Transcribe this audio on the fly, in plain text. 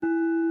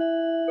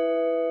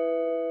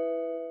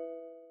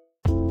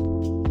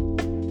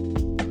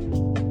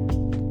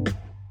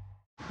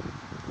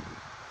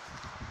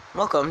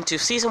Welcome to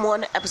Season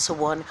 1, Episode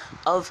 1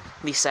 of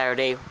the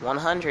Saturday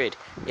 100.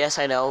 Yes,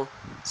 I know,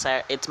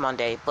 it's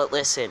Monday, but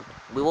listen,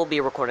 we will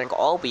be recording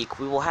all week.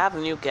 We will have a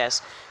new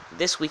guest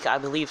this week, I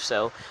believe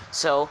so.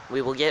 So,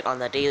 we will get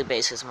on a daily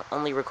basis,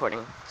 only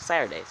recording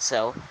Saturday.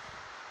 So,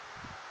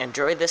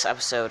 enjoy this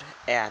episode,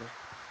 and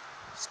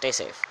stay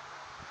safe.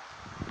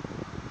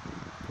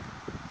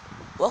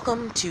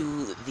 Welcome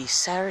to the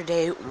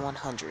Saturday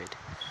 100.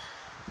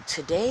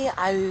 Today,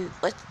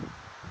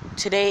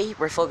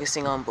 we're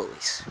focusing on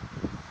bullies.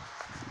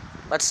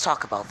 Let's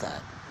talk about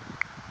that.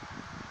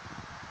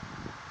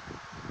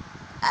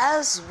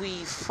 As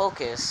we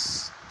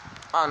focus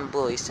on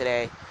bullies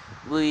today,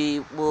 we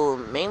will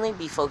mainly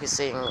be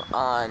focusing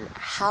on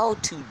how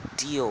to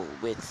deal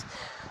with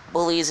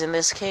bullies in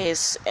this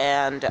case,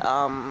 and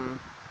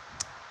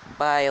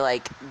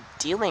by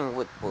dealing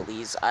with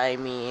bullies, I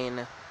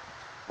mean,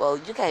 well,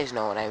 you guys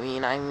know what I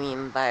mean. I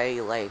mean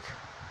by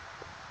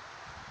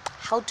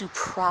how to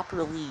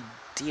properly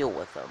deal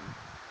with them.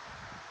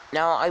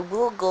 Now, I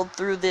will go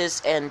through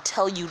this and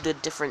tell you the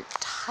different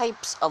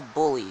types of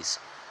bullies,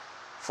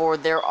 for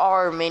there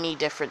are many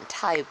different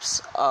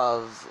types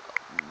of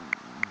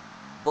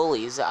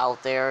bullies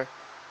out there.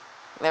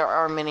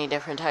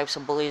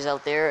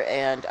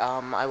 And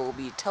I will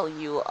be telling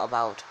you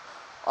about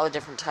all the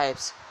different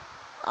types.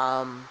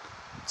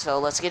 So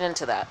let's get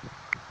into that.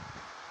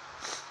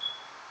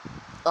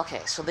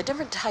 Okay, so the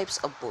different types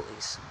of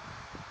bullies.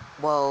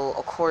 Well,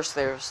 of course,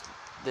 there's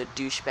the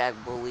douchebag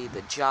bully,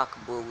 the jock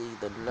bully,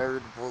 the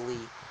nerd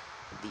bully,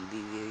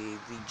 the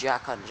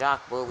jock on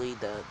jock bully,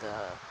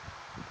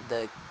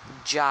 the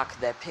jock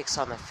that picks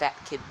on the fat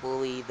kid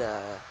bully,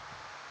 the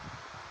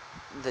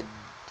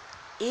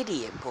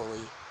idiot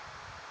bully.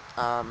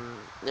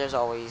 There's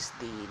always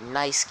the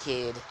nice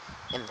kid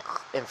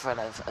in front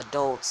of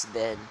adults,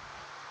 then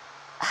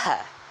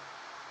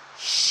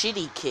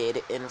shitty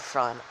kid in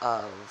front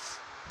of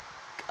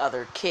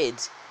other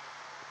kids.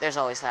 There's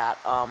always that.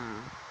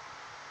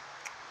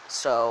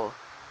 So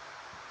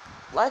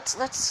I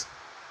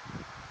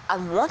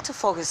want to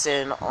focus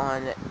in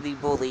on the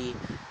bully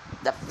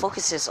that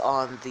focuses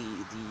on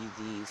the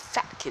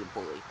fat kid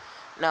bully.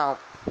 Now,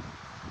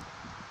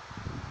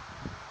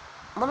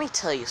 let me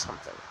tell you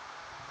something.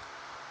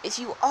 If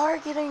you are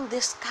getting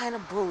this kind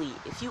of bully,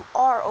 if you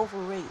are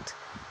overweight,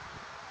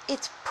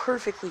 it's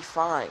perfectly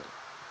fine.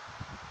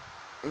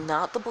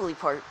 Not the bully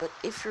part, but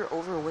if you're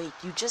overweight,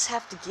 you just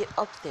have to get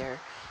up there.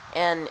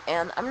 And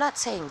I'm not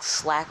saying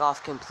slack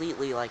off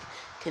completely,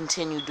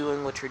 continue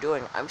doing what you're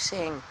doing. I'm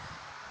saying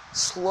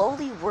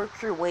slowly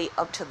work your way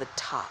up to the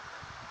top.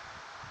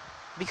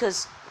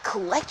 Because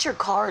collect your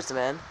cars,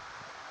 man.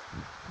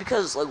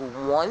 Because,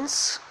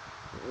 once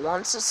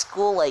at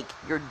school,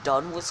 you're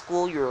done with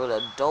school, you're an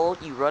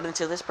adult, you run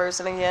into this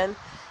person again,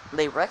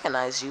 they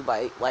recognize you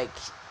by,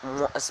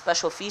 a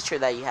special feature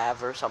that you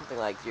have, or something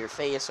like your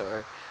face,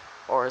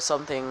 or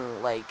something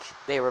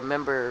they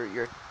remember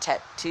your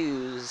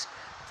tattoos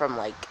from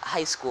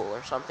high school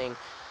or something,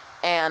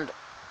 and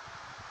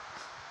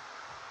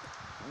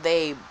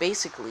they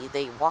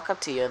walk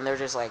up to you and they're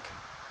just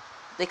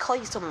they call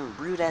you some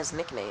rude ass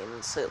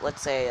nicknames. So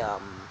let's say,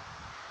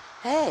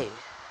 hey,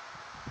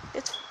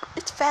 it's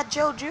Fat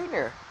Joe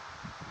Jr.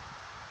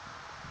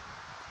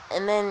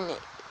 And then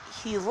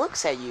he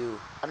looks at you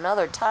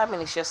another time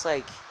and he's just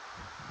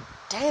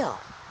damn,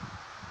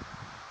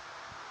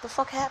 the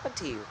fuck happened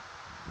to you?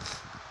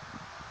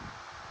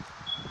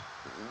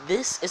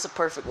 This is a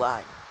perfect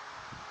line.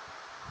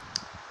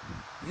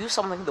 Use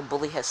something the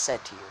bully has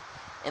said to you.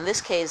 In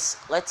this case,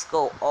 let's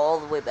go all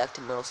the way back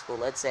to middle school.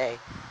 Let's say,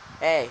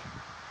 hey,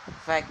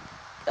 Fat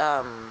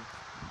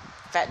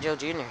Joe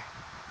Jr., you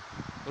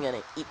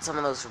gonna eat some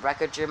of those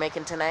records you're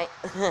making tonight?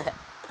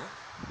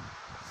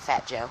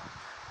 Fat Joe.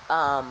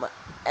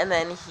 And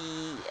then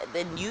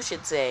you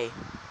should say,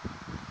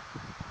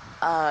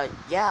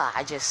 yeah,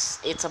 I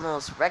just ate some of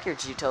those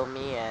records you told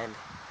me, and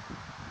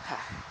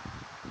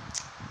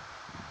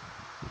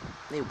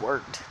they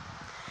worked.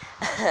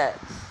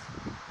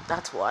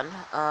 That's one.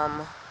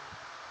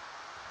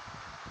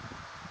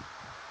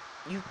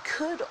 You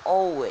could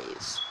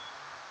always...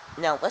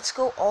 Now, let's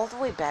go all the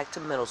way back to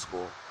middle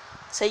school.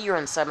 Say you're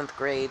in 7th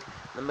grade,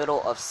 the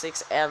middle of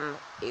 6th and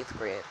 8th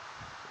grade.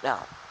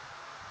 Now,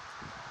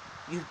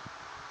 you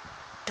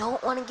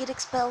don't want to get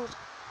expelled.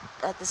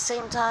 At the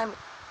same time,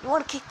 you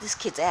want to kick this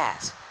kid's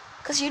ass.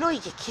 Because you know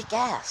you can kick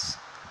ass.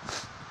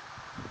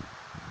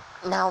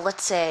 Now,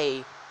 let's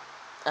say...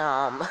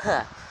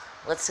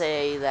 let's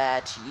say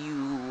that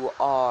you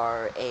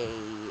are a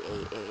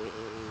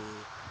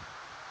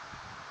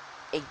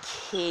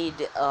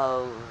kid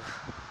of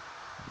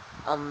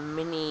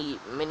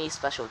many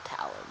special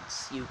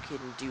talents. You can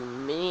do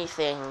many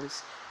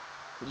things.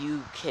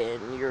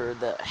 You're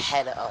the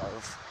head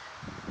of.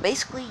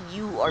 Basically,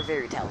 you are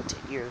very talented.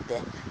 You're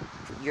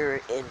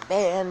in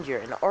band. You're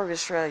in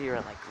orchestra. You're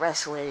in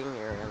wrestling.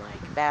 You're in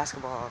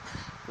basketball.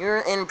 You're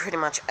in pretty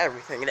much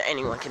everything that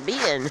anyone can be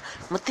in,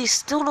 but they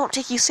still don't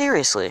take you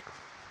seriously.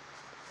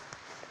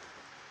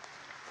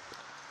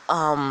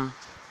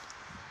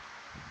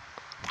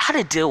 how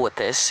to deal with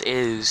this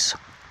is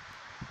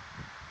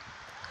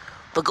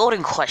the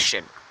golden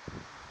question.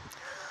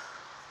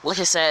 Like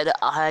I said,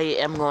 I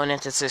am going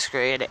into 6th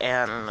grade,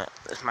 and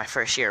it's my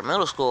first year of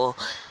middle school,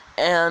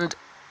 and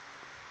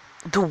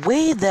the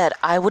way that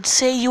I would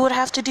say you would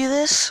have to do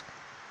this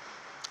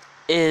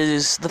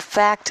is the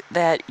fact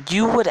that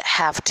you would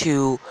have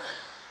to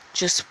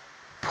just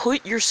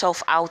put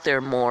yourself out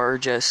there more.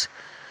 Just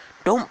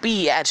don't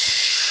be as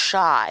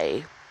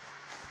shy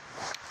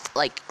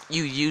like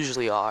you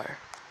usually are.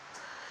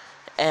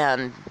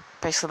 And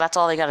basically that's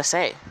all I gotta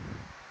say.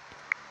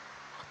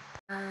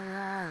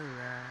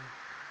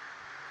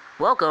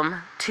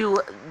 Welcome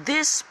to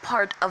this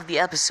part of the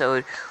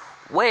episode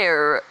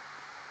where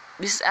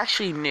this is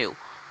actually new.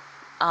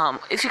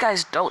 If you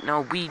guys don't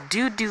know, we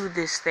do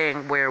this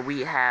thing where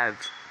we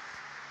have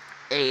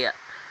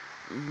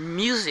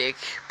music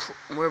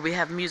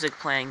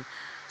playing.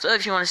 So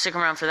if you want to stick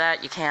around for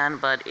that, you can,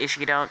 but if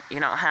you don't, you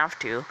don't have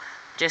to.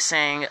 Just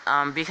saying,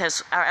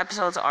 because our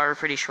episodes are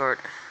pretty short.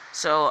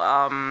 So,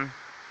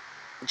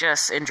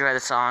 just enjoy the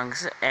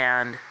songs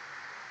and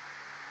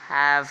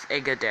have a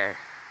good day.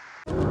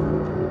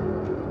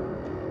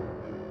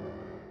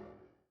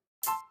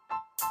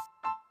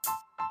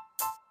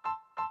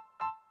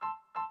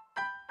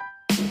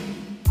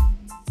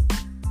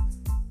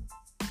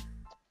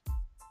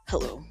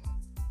 Hello,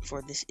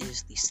 for this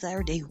is the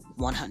Saturday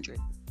 100.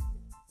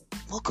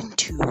 Welcome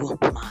to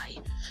my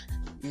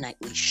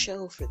nightly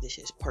show, for this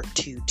is part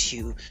 2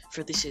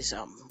 this is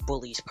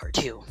Bullies part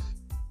 2.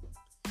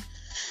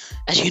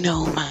 As you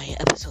know, my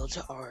episodes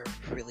are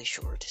really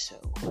short, so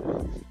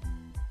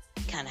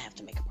kinda have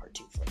to make a part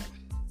 2 for them.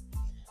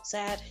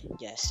 Sad?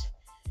 Yes.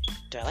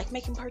 Do I like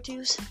making part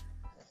 2s?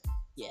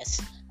 Yes.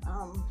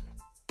 Other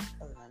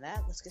than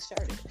that, let's get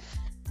started.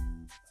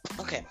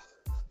 Okay.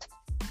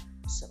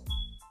 So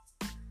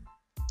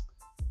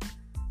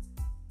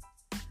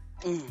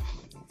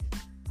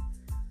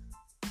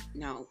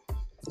now,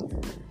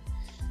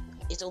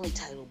 it's only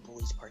titled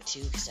Bullies Part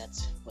 2 because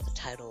that's what the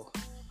title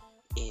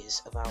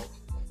is about,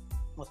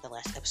 what the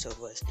last episode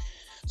was.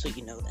 So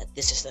you know that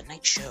this is the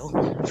night show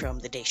from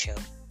the day show.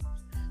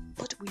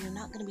 But we are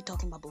not going to be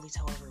talking about bullies,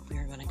 however. We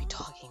are going to be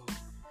talking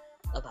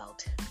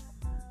about...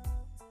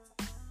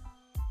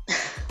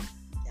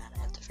 God, I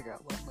have to figure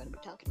out what I'm going to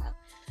be talking about.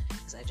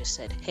 Because I just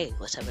said, hey,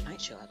 let's have a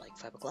night show at like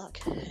 5 o'clock.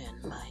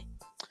 And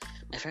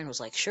my friend was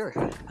like, sure,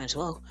 might as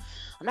well.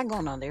 I'm not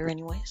going on there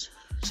anyways,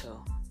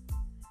 so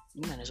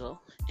you might as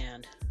well.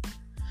 And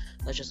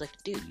I was just like,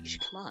 dude, you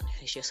should come on.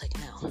 And she's just like,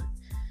 no.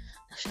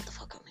 Now shut the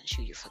fuck up and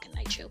shoot your fucking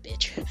night show,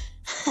 bitch.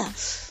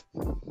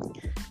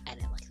 I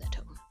didn't like that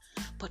tone.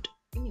 But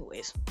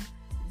anyways,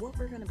 what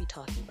we're going to be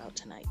talking about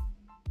tonight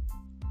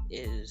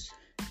is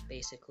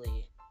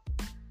basically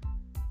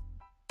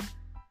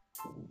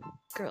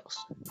girls.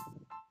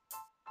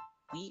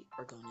 We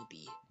are going to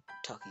be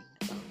talking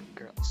about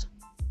girls.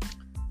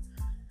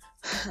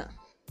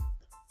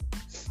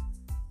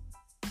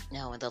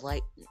 Now, in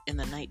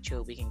the night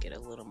show, we can get a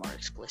little more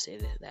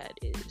explicit. That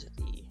is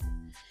the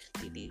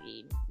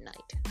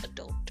night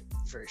adult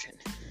version.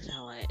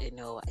 Now, I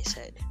know I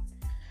said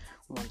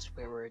one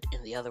swear word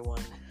in the other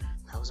one.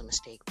 That was a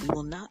mistake. We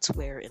will not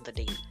swear in the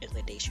day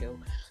show.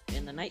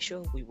 In the night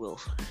show, we will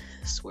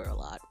swear a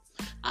lot.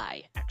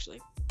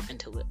 Actually,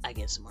 until I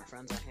get some more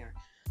friends on here.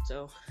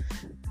 So,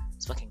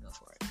 let's fucking go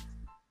for it.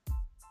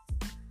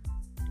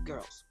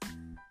 Girls.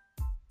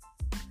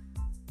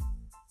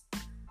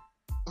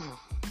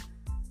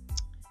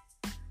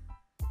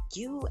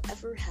 You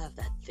ever have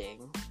that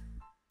thing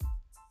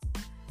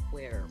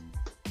where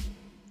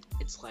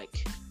it's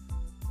like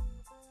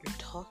you're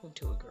talking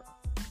to a girl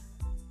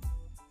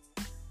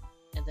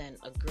and then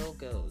a girl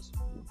goes,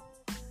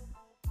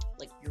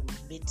 like, you're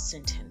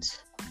mid-sentence,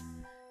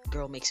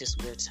 girl makes this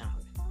weird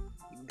sound,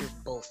 you're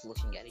both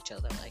looking at each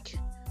other like,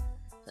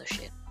 oh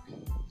shit,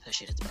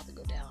 it's about to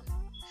go down.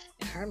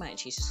 In her mind,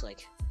 she's just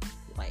like,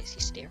 why is he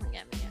staring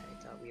at me? I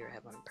thought we were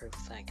having a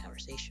perfect fine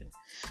conversation.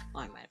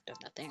 Well, I might have done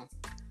that thing.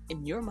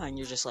 In your mind,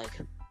 you're just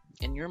like,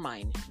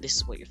 this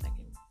is what you're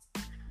thinking.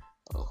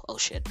 Oh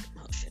shit.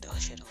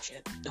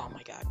 Oh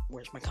my god,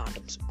 where's my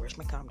condoms?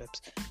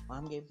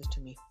 Mom gave this to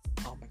me.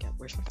 Oh my god,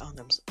 where's my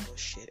condoms? Oh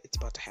shit, it's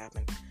about to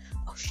happen.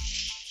 Oh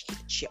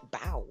shit,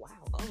 bow,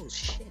 wow. Oh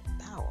shit,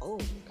 bow. Oh,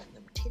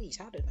 the titties,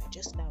 how did I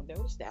just now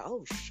notice that?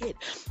 Oh shit,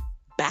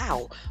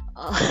 bow.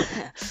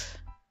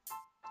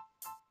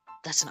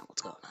 That's not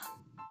what's going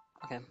on,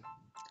 okay?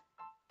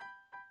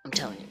 I'm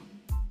telling you,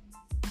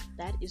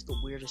 that is the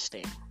weirdest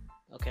thing,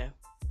 okay?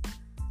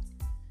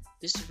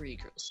 This is for you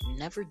girls.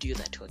 Never do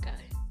that to a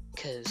guy,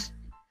 because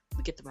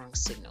we get the wrong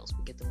signals,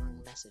 we get the wrong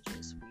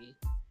messages, we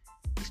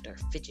start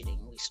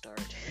fidgeting, we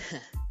start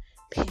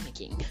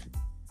panicking.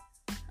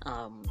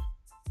 So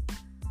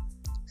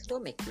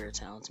don't make weird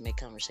sounds, make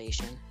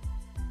conversation.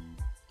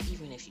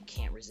 Even if you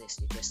can't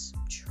resist it, just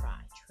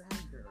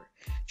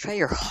try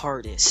your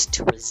hardest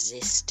to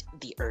resist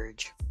the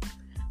urge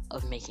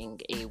of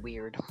making a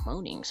weird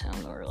moaning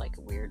sound, or like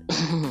a weird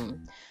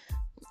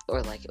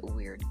or like a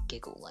weird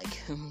giggle,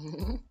 like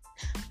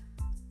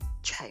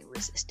try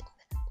resisting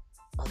that.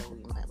 although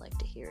we might like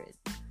to hear it.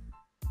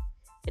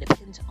 It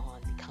depends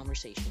on the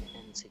conversation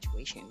and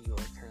situation you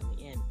are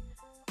currently in.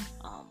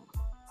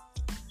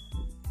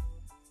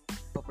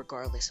 But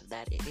regardless of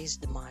that, it is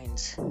the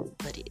mind's,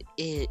 but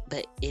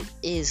it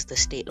is the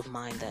state of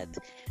mind that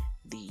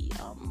the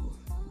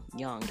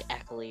young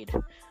accolade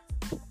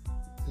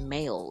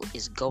male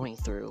is going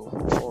through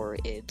for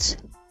its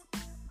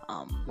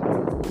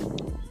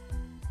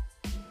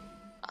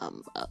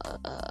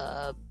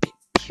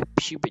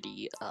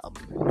puberty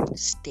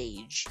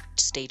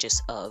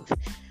stages of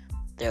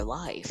their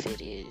life.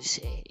 It is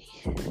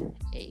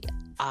a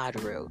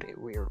odd road, a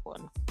weird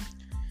one.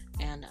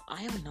 And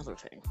I have another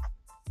thing.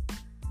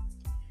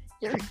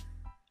 You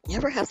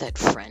ever have that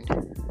friend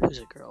who's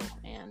a girl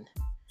and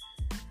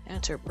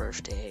it's her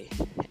birthday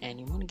and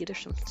you want to get her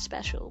something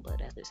special,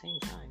 but at the same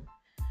time,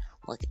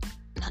 like,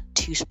 not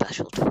too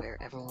special to where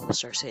everyone will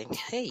start saying,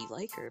 hey, you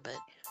like her, but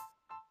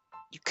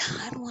you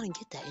kind of want to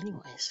get that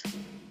anyways.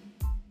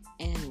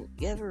 And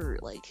you ever,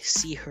 like,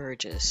 see her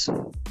just,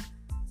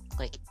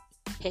 like,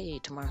 hey,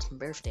 tomorrow's my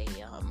birthday,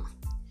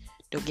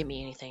 don't give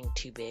me anything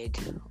too big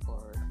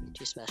or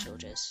too special,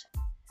 just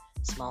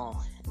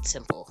small and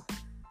simple.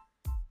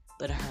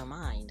 But in her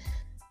mind,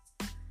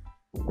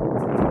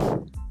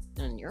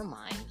 in your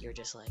mind, you're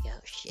just like,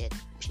 oh shit,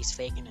 she's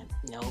faking it.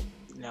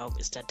 Nope,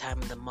 it's that time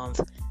of the month.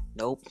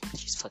 Nope,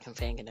 she's fucking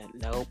faking it.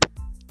 Nope,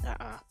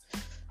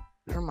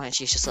 Her mind,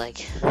 she's just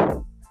like,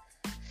 oh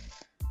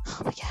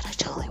my god, I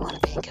totally want a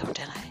panko,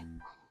 didn't I?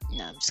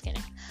 No, I'm just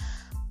kidding.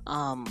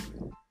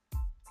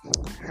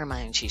 Her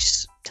mind,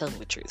 she's telling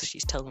the truth.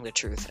 She's telling the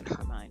truth in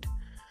her mind.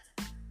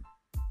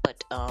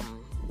 But, God,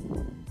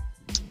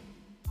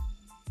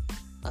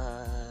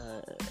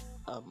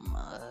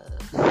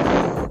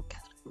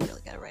 I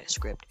really gotta write a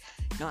script.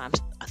 No, I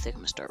think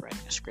I'm gonna start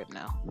writing a script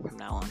now, from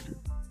now on.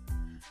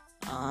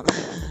 What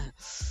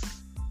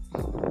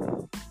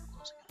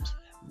was I gonna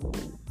say?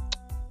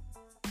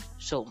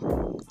 So,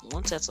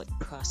 once that's, like,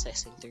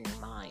 processing through your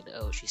mind,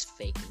 oh, she's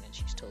faking it,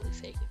 she's totally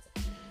faking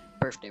it.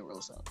 Birthday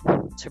rolls up.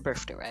 It's her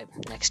birthday, right?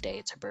 Next day,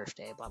 it's her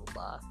birthday, blah, blah,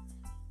 blah.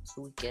 It's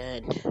the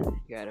weekend,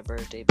 you're at a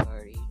birthday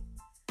party,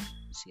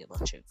 see a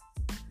bunch of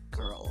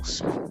girls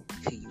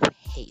who you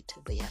hate,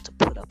 but you have to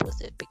put up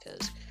with it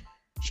because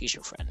she's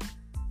your friend.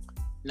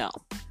 No.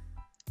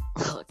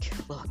 Look.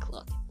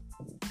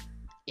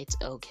 It's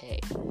okay.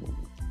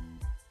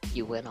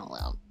 You went all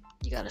out.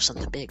 You got her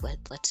something big.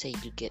 Let's say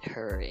you get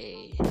her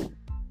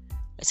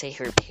let's say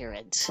her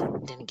parents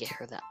didn't get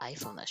her the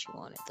iPhone that she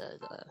wanted, the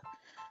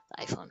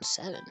iPhone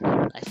 7.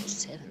 iPhone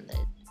 7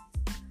 that,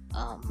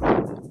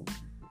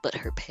 but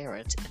her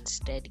parents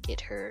instead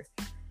get her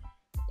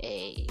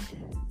a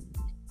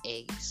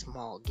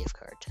small gift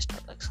card to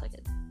Starbucks, like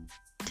a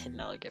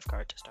 $10 gift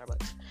card to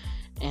Starbucks,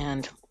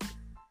 and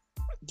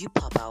you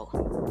pop out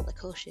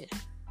like, oh shit,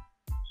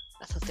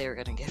 I thought they were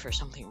gonna give her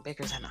something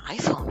bigger than an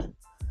iPhone,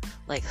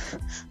 like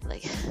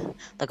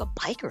a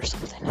bike or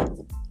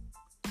something.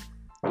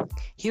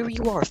 Here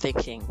you are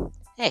thinking,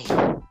 hey,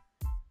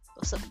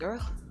 what's up, girl?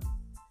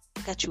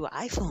 I got you an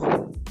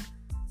iPhone.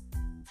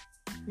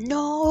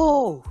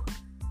 No.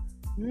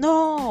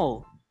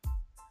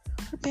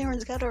 Her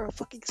parents got her a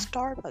fucking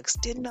Starbucks,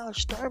 $10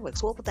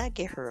 Starbucks. What would that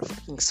get her? A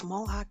fucking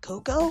small hot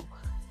cocoa?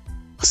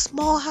 A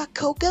small hot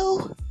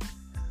cocoa?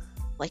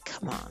 Like,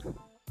 come on.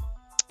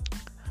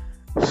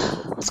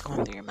 What's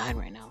going through your mind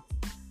right now?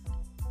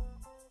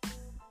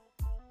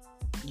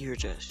 You're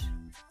just...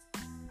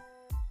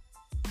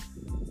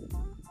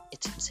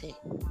 It's insane.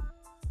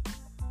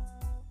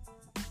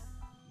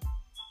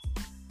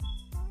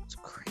 It's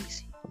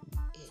crazy.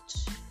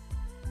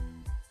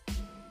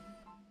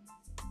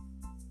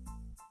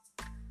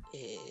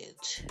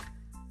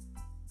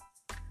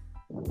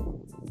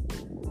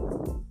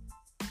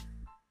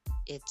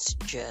 It's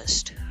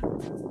just...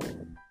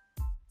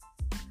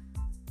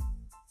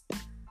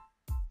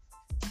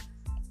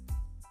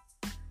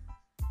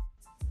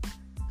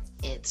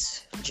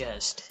 It's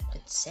just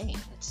insane.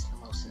 It's the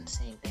most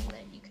insane thing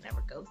that you can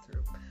ever go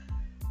through.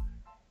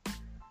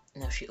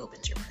 Now she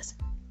opens your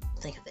present.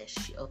 Think of this.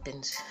 She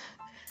opens,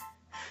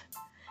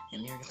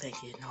 and you're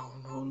thinking, no,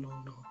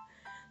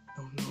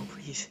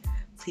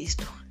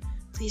 please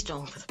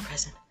don't open the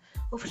present.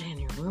 Open it in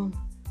your room.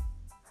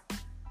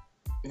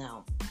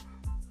 Now,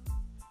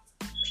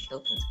 she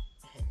opens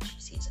it and she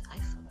sees an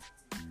iPhone.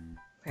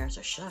 Parents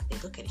are shocked. They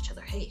look at each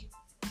other. Hey,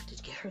 did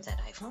you get her that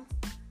iPhone?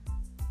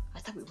 I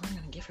thought we weren't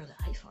going to give her the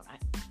iPhone.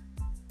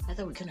 I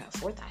thought we couldn't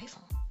afford the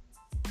iPhone.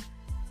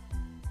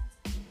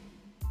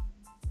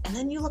 And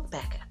then you look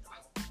back at them.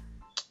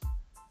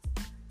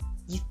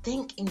 You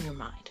think in your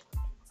mind,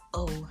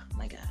 oh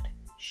my god,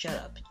 shut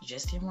up. You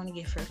just didn't want to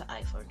give her the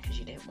iPhone because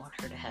you didn't want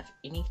her to have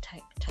any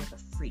type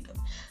of freedom.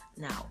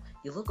 Now,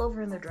 you look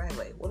over in their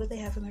driveway. What do they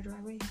have in their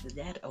driveway? The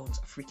dad owns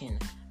a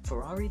freaking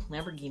Ferrari,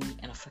 Lamborghini,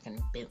 and a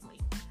fucking Bentley.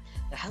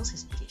 Their house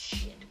is big as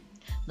shit.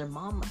 Their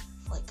mom,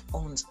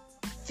 owns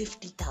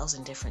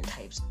 50,000 different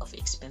types of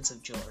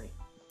expensive jewelry.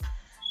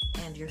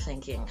 And you're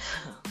thinking,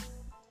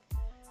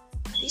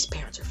 these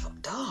parents are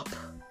fucked up.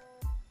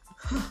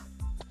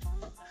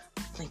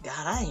 Thank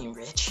God I ain't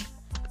rich.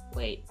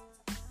 Wait.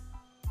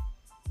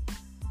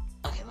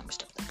 Okay, let me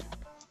stop that.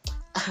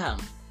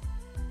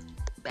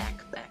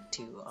 Back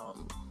to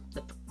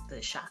the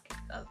shock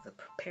of the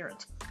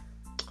parents.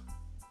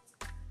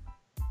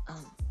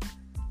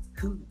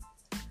 Who?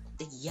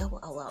 They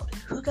yell out loud.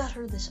 Who got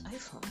her this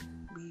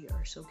iPhone? We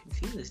are so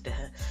confused.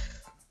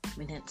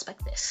 We didn't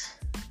expect this.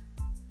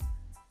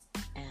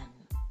 And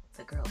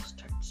the girl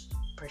starts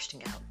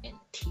bursting out in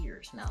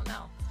tears.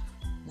 Now,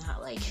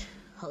 not like,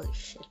 holy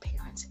shit,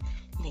 parents,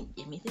 you didn't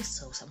give me this,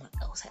 so someone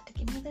else had to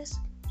give me this?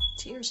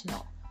 Tears?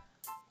 No.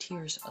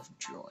 Tears of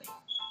joy.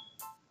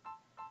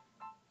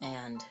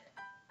 And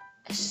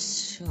as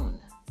soon,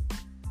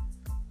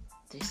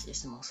 this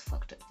is the most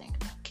fucked up thing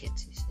about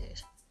kids these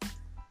days.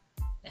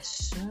 As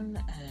soon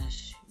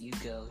as you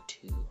go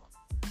to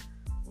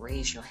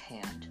raise your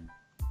hand,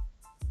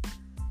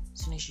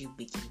 as soon as you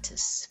begin to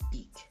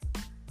speak,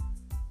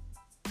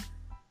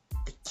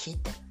 the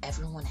kid that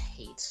everyone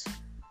hates,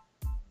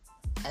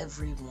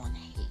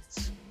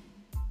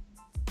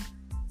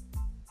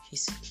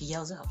 he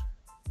yells out,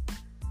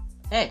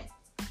 "Hey,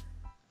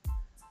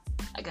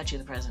 I got you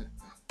the present.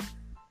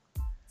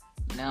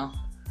 You know,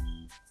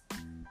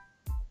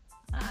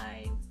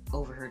 I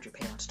overheard your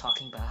parents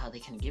talking about how they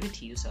couldn't give it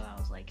to you, so I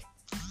was like,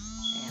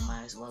 I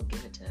might as well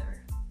give it to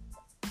her."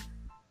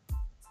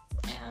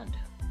 And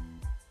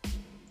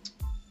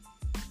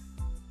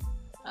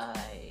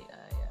I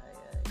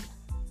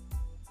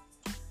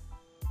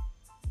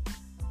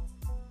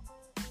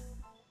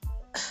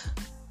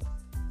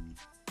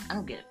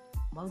don't get it.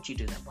 Why would you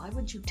do that? Why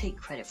would you take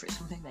credit for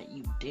something that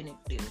you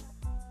didn't do?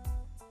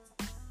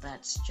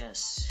 That's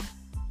just...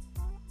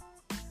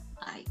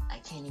 I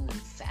can't even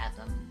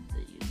fathom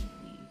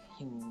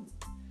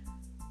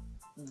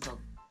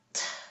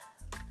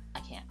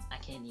I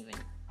can't even,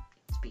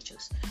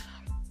 speechless.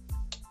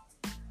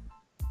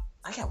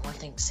 I got one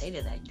thing to say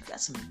to that. You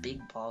got some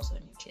big balls on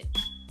you, kid.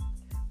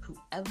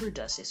 Whoever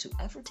does this,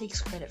 whoever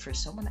takes credit for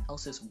someone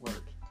else's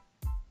work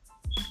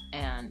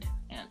and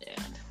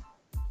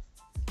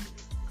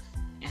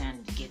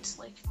gets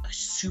like a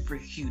super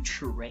huge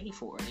hooray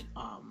for it,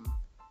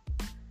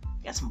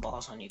 you got some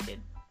balls on you,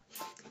 kid.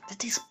 That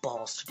takes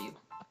balls to do.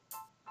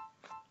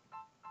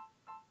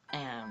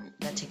 And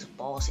that takes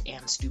balls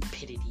and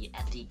stupidity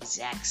at the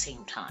exact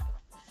same time.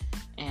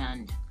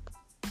 And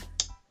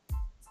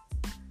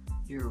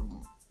you're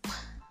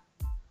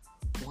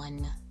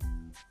one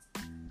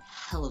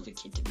hell of a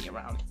kid to be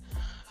around.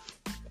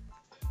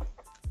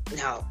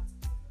 Now,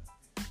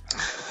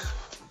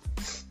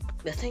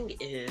 the thing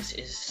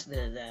is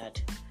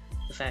that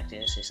the fact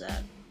is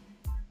that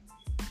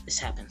this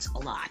happens a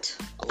lot.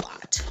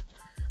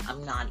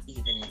 I'm not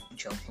even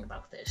joking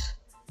about this.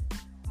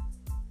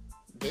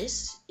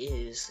 This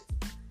is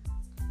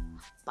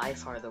by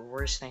far the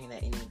worst thing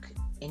that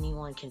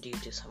anyone can do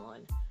to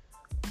someone.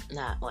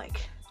 Not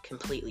like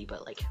completely,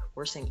 but like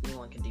worst thing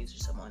anyone can do to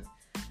someone.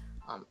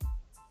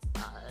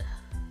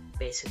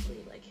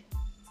 Basically like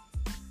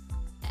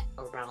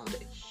around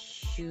a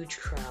huge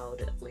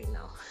crowd. Wait,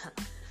 no.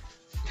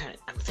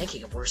 I'm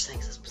thinking of worse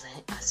things as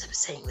I'm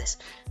saying this.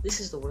 This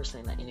is the worst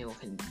thing that anyone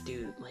can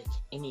do, like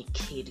any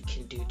kid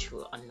can do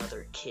to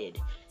another kid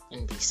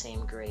in the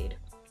same grade.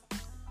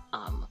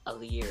 Of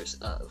the years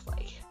of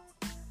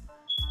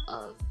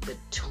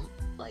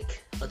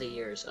other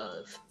years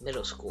of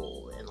middle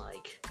school and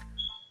like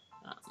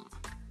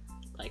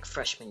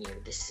freshman year.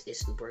 This is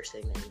the worst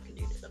thing that you can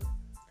do to them.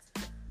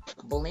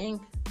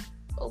 Bullying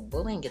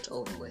gets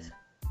over with.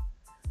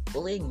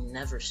 Bullying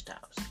never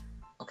stops.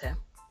 Okay?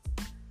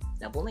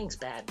 Now bullying's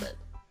bad, but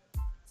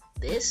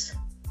this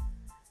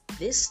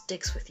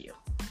sticks with you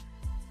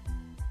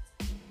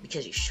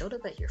because you showed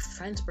up at your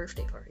friend's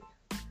birthday party.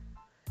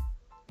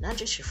 Not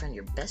just your friend,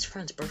 your best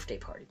friend's birthday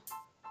party.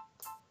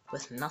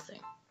 With nothing.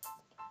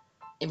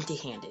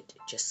 Empty-handed.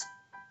 Just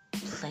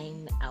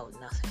plain out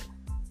nothing.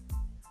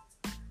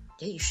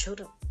 Yeah, you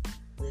showed up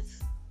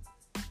with...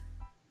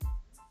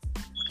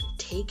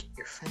 take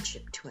your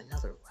friendship to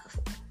another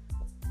level.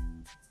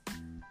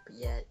 But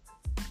yet,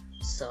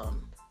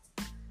 some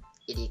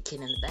idiot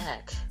kid in the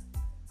back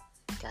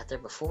got there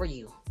before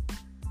you.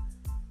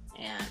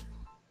 And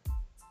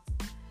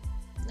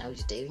now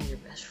he's dating your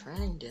best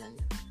friend,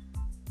 and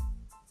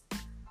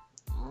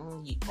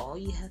all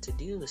you had to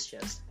do was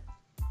just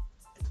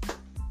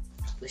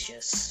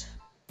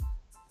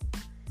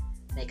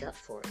make up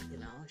for it, you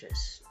know?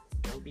 Just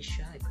don't be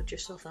shy. Put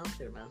yourself out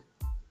there, man.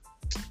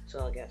 That's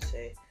all I got to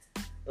say.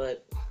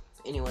 But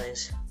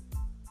anyways,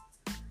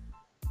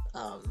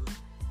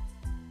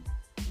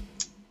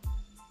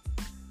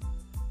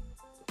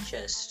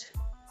 just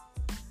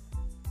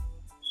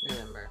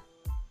remember,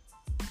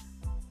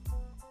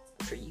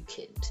 for you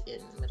kids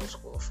in middle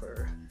school,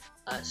 for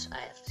us, I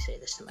have to say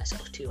this to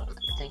myself too. I'm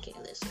thinking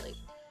of this, like,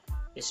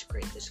 this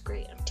is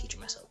great, I'm teaching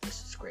myself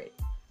this is great,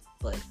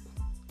 but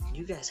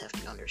you guys have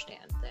to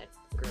understand that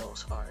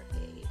girls are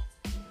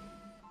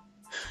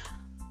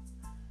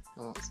I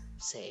won't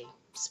say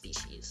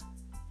species,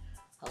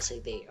 I'll say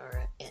they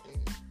are an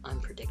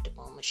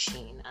unpredictable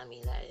machine. I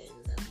mean that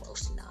in the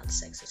most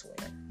non-sexist way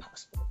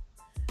possible.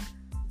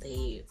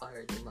 They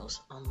are the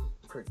most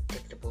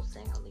unpredictable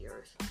thing on the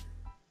earth.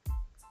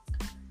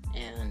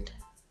 And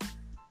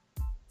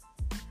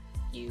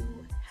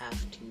you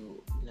have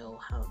to know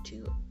how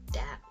to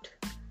adapt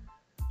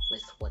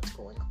with what's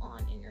going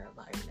on in your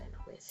environment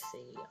with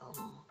the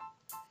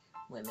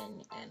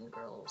women and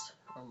girls,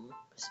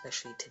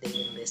 especially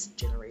today in this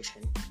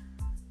generation,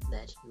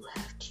 that you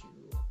have to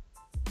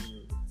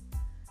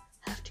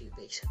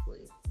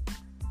basically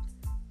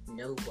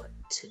know what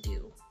to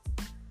do.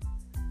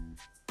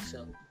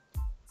 So,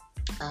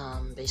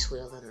 basically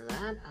other than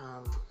that,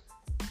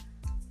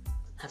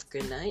 have a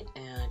good night,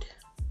 and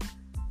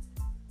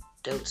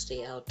don't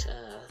stay out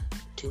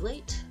too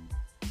late,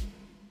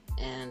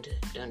 and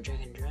don't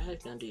drink and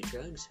drive, don't do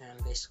drugs,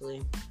 and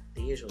basically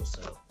the usual.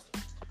 So,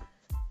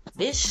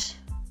 this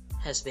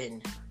has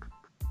been,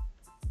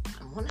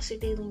 I want to say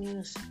daily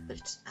news, but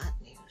it's not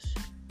news.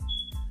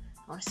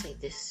 I want to say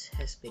this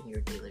has been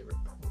your daily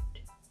report.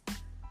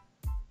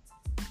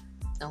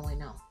 Oh wait,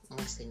 no. I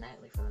want to say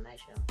nightly for the night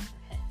show.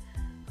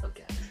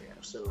 Okay, I forgot.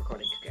 I'm still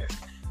recording. Who cares?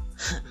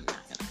 I'm not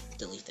gonna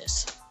delete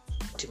this.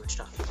 Too much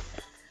talking.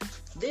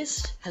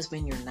 This has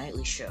been your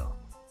nightly show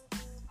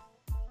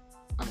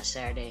on a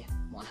Saturday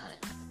 100.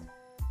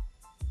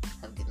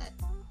 Have a good night.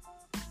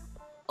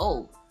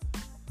 Oh,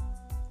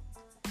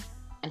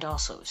 and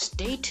also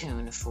stay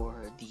tuned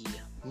for the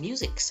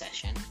music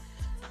session.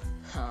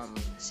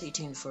 Stay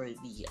tuned for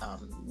the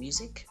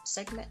music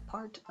segment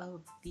part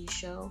of the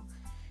show.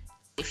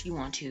 If you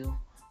want to, you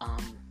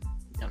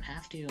don't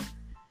have to.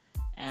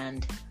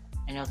 And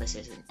I know this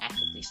isn't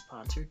actively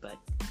sponsored, but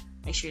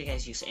make sure you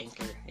guys use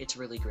Anchor. It's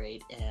really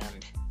great,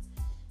 and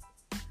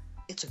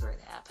it's a great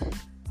app.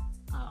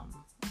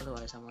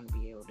 Otherwise, I wouldn't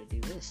be able to do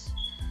this.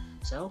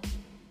 So,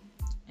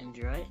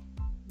 enjoy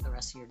the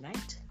rest of your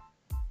night,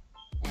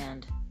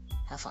 and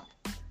have fun.